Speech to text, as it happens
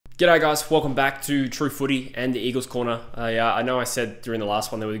G'day guys, welcome back to True Footy and the Eagles Corner. I know I said during the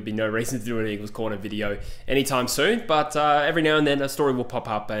last one there would be no reason to do an Eagles Corner video anytime soon, but every now and then a story will pop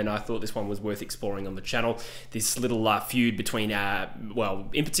up and I thought this one was worth exploring on the channel. This little feud between,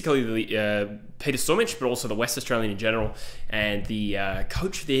 in particular Peter Sumich, but also the West Australian in general, and the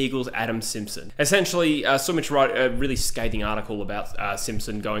coach of the Eagles, Adam Simpson. Essentially, Sumich wrote a really scathing article about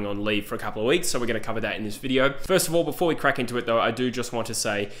Simpson going on leave for a couple of weeks, so we're going to cover that in this video. First of all, before we crack into it though, I do just want to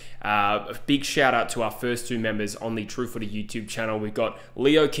say a big shout out to our first two members on the True Footy YouTube channel. We've got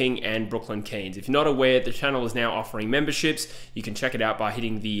Leo King and Brooklyn Keynes. If you're not aware, the channel is now offering memberships. You can check it out by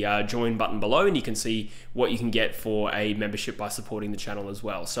hitting the join button below, and you can see what you can get for a membership by supporting the channel as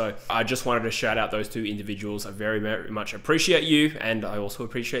well. So I just wanted to shout out those two individuals. I very, very much appreciate you, and I also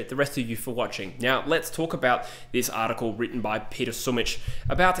appreciate the rest of you for watching. Now let's talk about this article written by Peter Sumich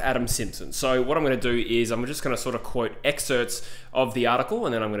about Adam Simpson. So what I'm going to do is I'm just going to sort of quote excerpts of the article,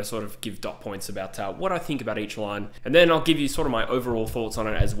 and then I'm going to sort of give dot points about what I think about each line, and then I'll give you sort of my overall thoughts on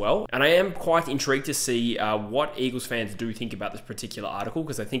it as well. And I am quite intrigued to see what Eagles fans do think about this particular article,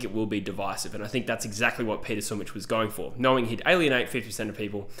 because I think it will be divisive, and I think that's exactly what Peter Sumich was going for, knowing he'd alienate 50% of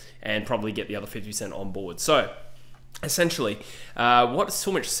people and probably get the other 50% on board. So essentially, what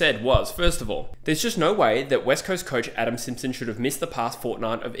Sumich said was, first of all, there's just no way that West Coast coach Adam Simpson should have missed the past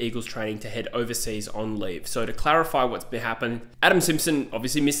fortnight of Eagles training to head overseas on leave. So to clarify what's been happening, Adam Simpson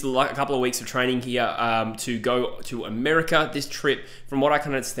obviously missed a couple of weeks of training here to go to America. This trip, from what I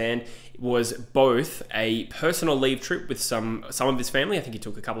can understand, was both a personal leave trip with some of his family. I think he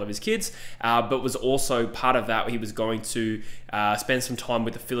took a couple of his kids, but was also part of that he was going to spend some time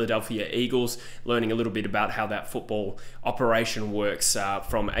with the Philadelphia Eagles, learning a little bit about how that football operation works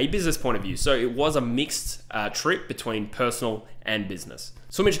from a business point of view. So it was a mixed trip between personal and business.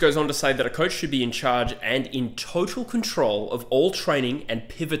 Sumich goes on to say that a coach should be in charge and in total control of all training and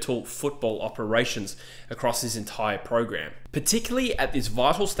pivotal football operations across his entire program, particularly at this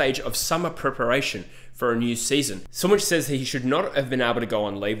vital stage of summer preparation for a new season. Sumich says that he should not have been able to go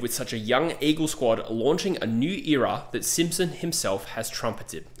on leave with such a young Eagle squad launching a new era that Simpson himself has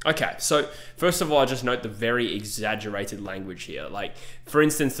trumpeted. Okay, so first of all, I just note the very exaggerated language here. Like, for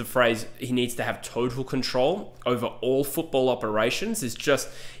instance, the phrase, he needs to have total control over all football operations is just,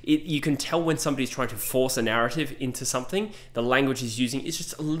 you can tell when somebody's trying to force a narrative into something. The language he's using is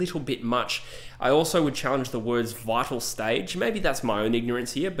just a little bit much. I also would challenge the words vital stage. Maybe that's my own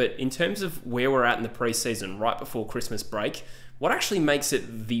ignorance here, but in terms of where we're at in the preseason, right before Christmas break, what actually makes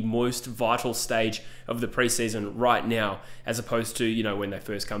it the most vital stage of the preseason right now, as opposed to, when they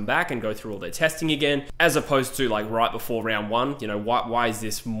first come back and go through all their testing again, as opposed to like right before round one? Why is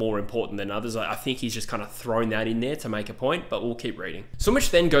this more important than others? I think he's just kind of thrown that in there to make a point, but we'll keep reading.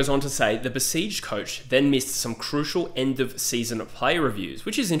 Sumich then goes on to say the besieged coach then missed some crucial end of season player reviews,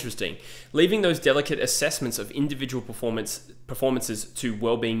 which is interesting, leaving those delicate assessments of individual performances to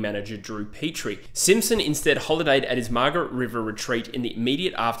wellbeing manager Drew Petrie. Simpson instead holidayed at his Margaret River retreat in the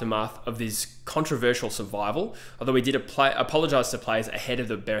immediate aftermath of this controversial survival, although he did apologise to players ahead of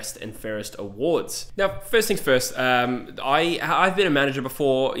the Best and Fairest awards. Now, first things first, I've been a manager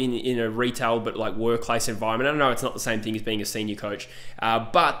before in a retail but like workplace environment. I know it's not the same thing as being a senior coach,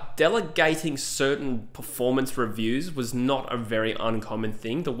 but delegating certain performance reviews was not a very uncommon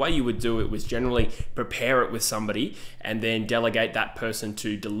thing. The way you would do it was generally prepare it with somebody and then delegate that person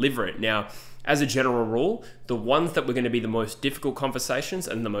to deliver it. Now, as a general rule, the ones that were going to be the most difficult conversations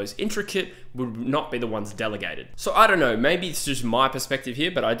and the most intricate would not be the ones delegated. So I don't know, maybe it's just my perspective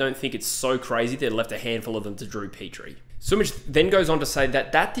here, but I don't think it's so crazy they left a handful of them to Drew Petrie. Sumich then goes on to say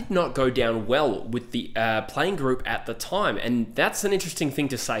that did not go down well with the playing group at the time, and that's an interesting thing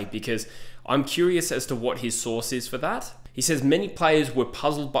to say because I'm curious as to what his source is for that. He says many players were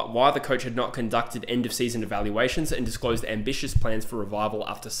puzzled by why the coach had not conducted end-of-season evaluations and disclosed ambitious plans for revival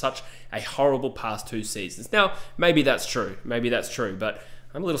after such a horrible past 2 seasons. Now, maybe that's true, but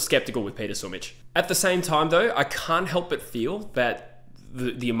I'm a little skeptical with Peter Sumich. At the same time, though, I can't help but feel that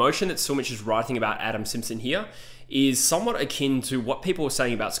the emotion that Sumich is writing about Adam Simpson here is somewhat akin to what people were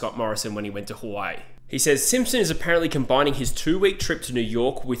saying about Scott Morrison when he went to Hawaii. He says Simpson is apparently combining his 2-week trip to New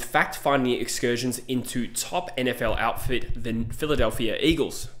York with fact-finding excursions into top NFL outfit, the Philadelphia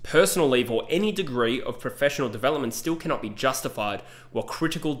Eagles. Personal leave or any degree of professional development still cannot be justified while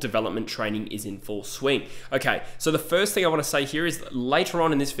critical development training is in full swing. Okay, so the first thing I want to say here is later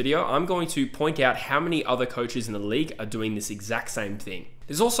on in this video, I'm going to point out how many other coaches in the league are doing this exact same thing.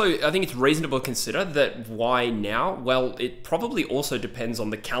 There's also, I think it's reasonable to consider that why now? Well, it probably also depends on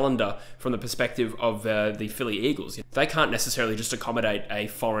the calendar from the perspective of the Philly Eagles. They can't necessarily just accommodate a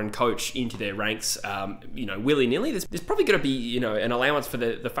foreign coach into their ranks, willy-nilly. There's probably going to be, an allowance for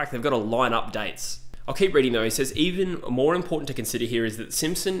the fact they've got to line up dates. I'll keep reading though. He says, even more important to consider here is that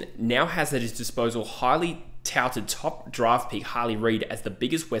Simpson now has at his disposal highly touted top draft pick Harley Reid as the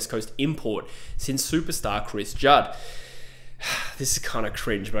biggest West Coast import since superstar Chris Judd. This is kind of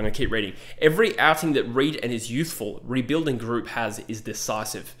cringe, but I'm going to keep reading. Every outing that Reid and his youthful rebuilding group has is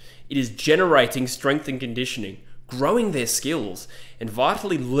decisive. It is generating strength and conditioning, growing their skills, and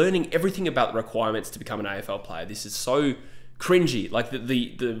vitally learning everything about the requirements to become an AFL player. This is so cringy. Like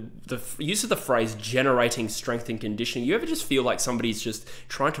the use of the phrase generating strength and conditioning. You ever just feel like somebody's just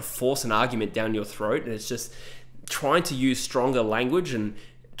trying to force an argument down your throat, and it's just trying to use stronger language and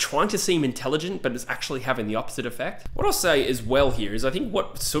trying to seem intelligent, but it's actually having the opposite effect? What I'll say as well here is I think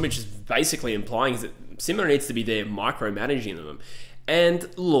what Sumich is basically implying is that Simmer needs to be there micromanaging them. And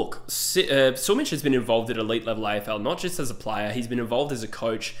look, Sumich has been involved at elite level AFL, not just as a player, he's been involved as a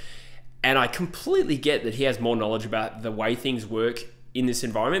coach. And I completely get that he has more knowledge about the way things work in this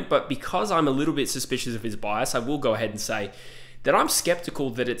environment, but because I'm a little bit suspicious of his bias, I will go ahead and say that I'm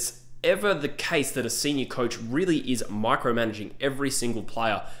skeptical that it's ever the case that a senior coach really is micromanaging every single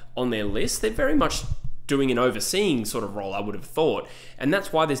player on their list. They're very much doing an overseeing sort of role, I would have thought. And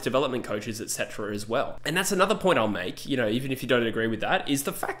that's why there's development coaches, etc. as well. And that's another point I'll make, even if you don't agree with that, is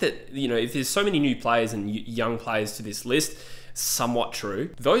the fact that, if there's so many new players and young players to this list, somewhat true.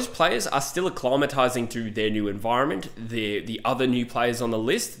 Those players are still acclimatizing to their new environment. The other new players on the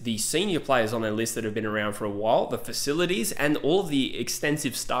list, the senior players on their list that have been around for a while, the facilities, and all of the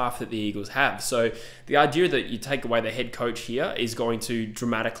extensive staff that the Eagles have. So the idea that you take away the head coach here is going to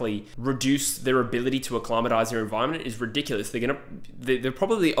dramatically reduce their ability to acclimatize their environment is ridiculous. They're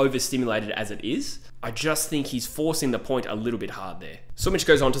probably overstimulated as it is. I just think he's forcing the point a little bit hard there. Sumich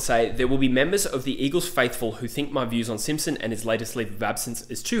goes on to say, there will be members of the Eagles faithful who think my views on Simpson and his latest leave of absence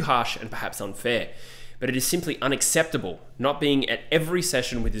is too harsh and perhaps unfair. But it is simply unacceptable not being at every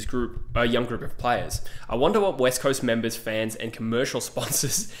session with his young group of players. I wonder what West Coast members, fans, and commercial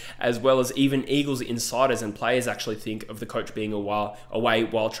sponsors, as well as even Eagles insiders and players actually think of the coach being away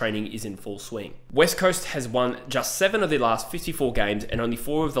while training is in full swing. West Coast has won just 7 of their last 54 games and only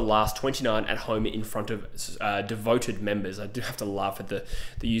 4 of the last 29 at home in front of devoted members. I do have to laugh at the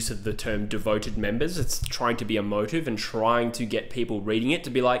use of the term devoted members. It's trying to be emotive and trying to get people reading it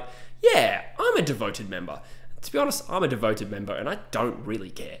to be like, yeah, I'm a devoted member. To be honest, I'm a devoted member and I don't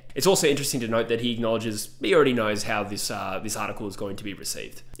really care. It's also interesting to note that he acknowledges he already knows how this article is going to be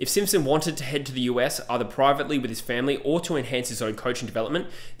received. If Simpson wanted to head to the US, either privately with his family or to enhance his own coaching development,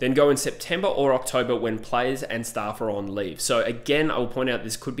 then go in September or October when players and staff are on leave. So again, I will point out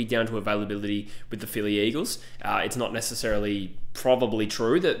this could be down to availability with the Philly Eagles. It's not necessarily probably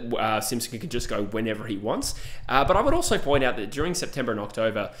true that Simpson can just go whenever he wants. But I would also point out that during September and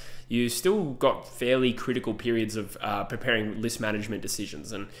October, you still got fairly critical periods of preparing list management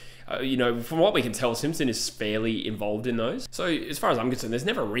decisions. And, from what we can tell, Simpson is fairly involved in those. So as far as I'm concerned, there's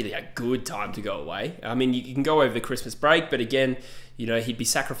never really a good time to go away. I mean, you can go over the Christmas break, but again, he'd be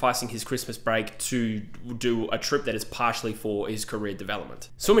sacrificing his Christmas break to do a trip that is partially for his career development.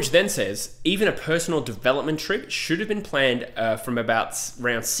 Sumich then says, even a personal development trip should have been planned from about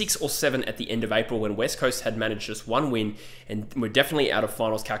round 6 or 7 at the end of April when West Coast had managed just 1 win and were definitely out of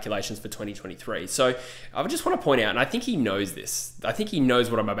finals calculations for 2023. So I just want to point out, and I think he knows this, I think he knows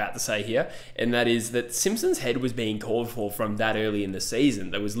what I'm about to say here, and that is that Simpson's head was being called for from that early in the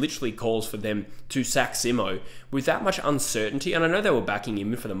season. There was literally calls for them to sack Simo with that much uncertainty, and I know they were backing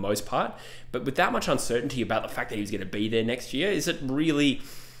him for the most part, but with that much uncertainty about the fact that he was going to be there next year, is it really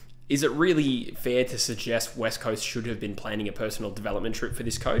fair to suggest West Coast should have been planning a personal development trip for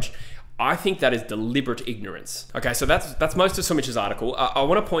this coach? I think that is deliberate ignorance. Okay, so that's most of Sumich's article. I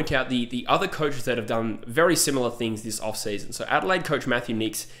want to point out the other coaches that have done very similar things this offseason. So Adelaide coach Matthew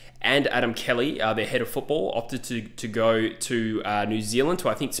Nicks and Adam Kelly, their head of football, opted to go to New Zealand to,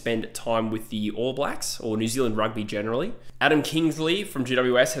 I think, spend time with the All Blacks, or New Zealand rugby generally. Adam Kingsley from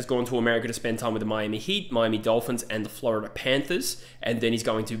GWS has gone to America to spend time with the Miami Heat, Miami Dolphins, and the Florida Panthers, and then he's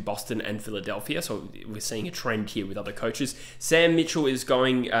going to Boston and Philadelphia, so we're seeing a trend here with other coaches. Sam Mitchell is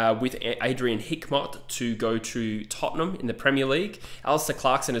going with Adrian Hickmott to go to Tottenham in the Premier League. Alistair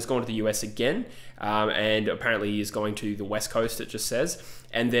Clarkson has gone to the US again, and apparently he is going to the West Coast, it just says.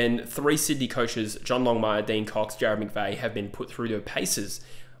 And then 3 Sydney coaches, John Longmire, Dean Cox, Jared McVeigh, have been put through the paces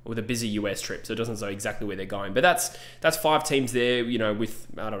with a busy US trip, so it doesn't know exactly where they're going. But that's 5 teams there, you know, with,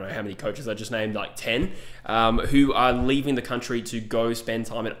 I don't know how many coaches I just named, like 10, who are leaving the country to go spend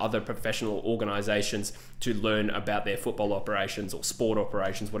time at other professional organizations to learn about their football operations or sport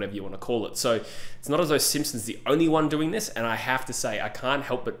operations, whatever you want to call it. So it's not as though Simpson's the only one doing this, and I have to say, I can't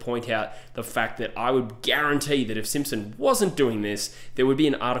help but point out the fact that I would guarantee that if Simpson wasn't doing this, there would be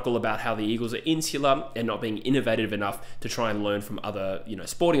an article about how the Eagles are insular and not being innovative enough to try and learn from other, you know,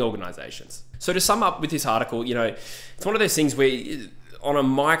 sporting organizations. So to sum up with this article, you know, it's one of those things where on a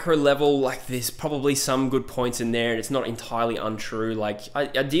micro level, like, there's probably some good points in there and it's not entirely untrue. Like,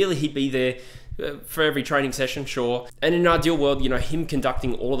 ideally he'd be there for every training session, sure. And in an ideal world, you know, him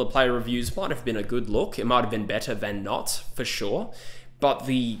conducting all of the player reviews might have been a good look. It might have been better than not, for sure. But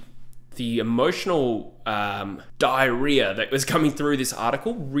the emotional diarrhea that was coming through this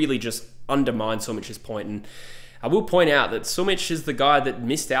article really just undermined Sumich's point. And I will point out that Sumich is the guy that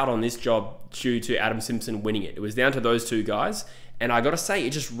missed out on this job due to Adam Simpson winning it. It was down to those 2 guys. And I gotta say,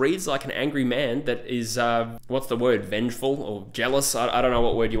 it just reads like an angry man that is, what's the word, vengeful or jealous? I don't know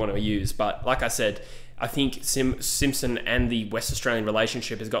what word you want to use. But like I said, I think Simpson and the West Australian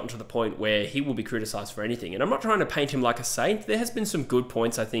relationship has gotten to the point where he will be criticised for anything. And I'm not trying to paint him like a saint. There has been some good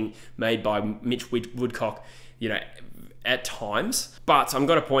points, I think, made by Mitch Woodcock, you know, at times, but I'm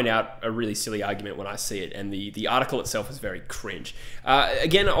going to point out a really silly argument when I see it, and the article itself is very cringe.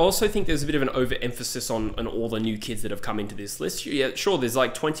 Again, I also think there's a bit of an overemphasis on all the new kids that have come into this list. Yeah, sure, there's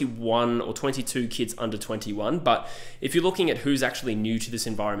like 21 or 22 kids under 21, but if you're looking at who's actually new to this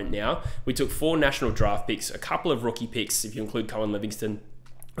environment now, we took 4 national draft picks, a couple of rookie picks, if you include Cohen Livingston.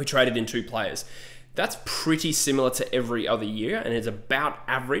 We traded in 2 players. That's pretty similar to every other year, and it's about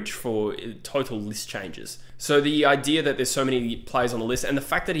average for total list changes. So the idea that there's so many players on the list, and the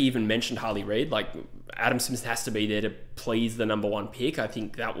fact that he even mentioned Harley Reid, like Adam Simpson has to be there to please the number 1 pick, I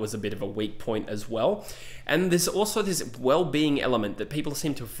think that was a bit of a weak point as well. And there's also this well-being element that people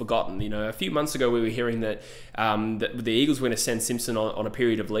seem to have forgotten. You know, a few months ago we were hearing that, that the Eagles were going to send Simpson on a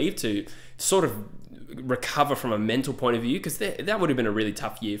period of leave to sort of recover from a mental point of view, because that would have been a really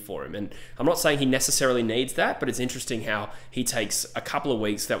tough year for him. And I'm not saying he necessarily needs that, but it's interesting how he takes a couple of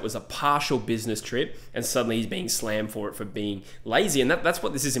weeks that was a partial business trip and suddenly he's being slammed for it for being lazy. And that's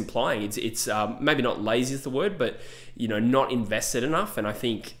what this is implying. It's maybe not lazy is the word, but, you know, not invested enough. And I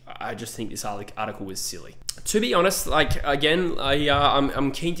just think this article was silly. To be honest, like, again,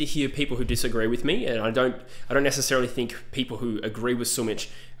 I'm keen to hear people who disagree with me, and I don't necessarily think people who agree with Sumich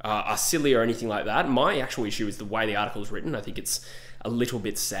are silly or anything like that. My actual issue is the way the article is written. I think it's a little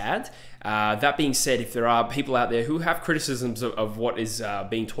bit sad. That being said, if there are people out there who have criticisms of what is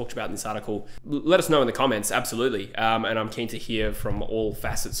being talked about in this article, let us know in the comments, absolutely. And I'm keen to hear from all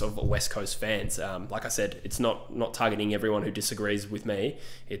facets of West Coast fans. Like I said, it's not targeting everyone who disagrees with me.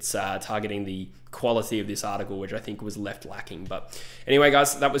 It's targeting the quality of this article, which I think was left lacking. But anyway,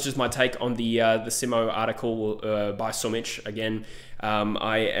 guys, that was just my take on the Simo article by Sumich. Again,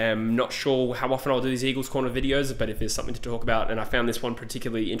 I am not sure how often I'll do these Eagles Corner videos, but if there's something to talk about, and I found this one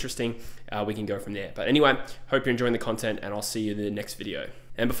particularly interesting, we can go from there. But anyway, hope you're enjoying the content, and I'll see you in the next video.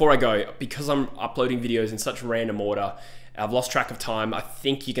 And before I go, because I'm uploading videos in such random order, I've lost track of time. I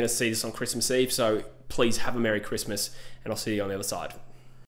think you're going to see this on Christmas Eve, so please have a Merry Christmas, and I'll see you on the other side.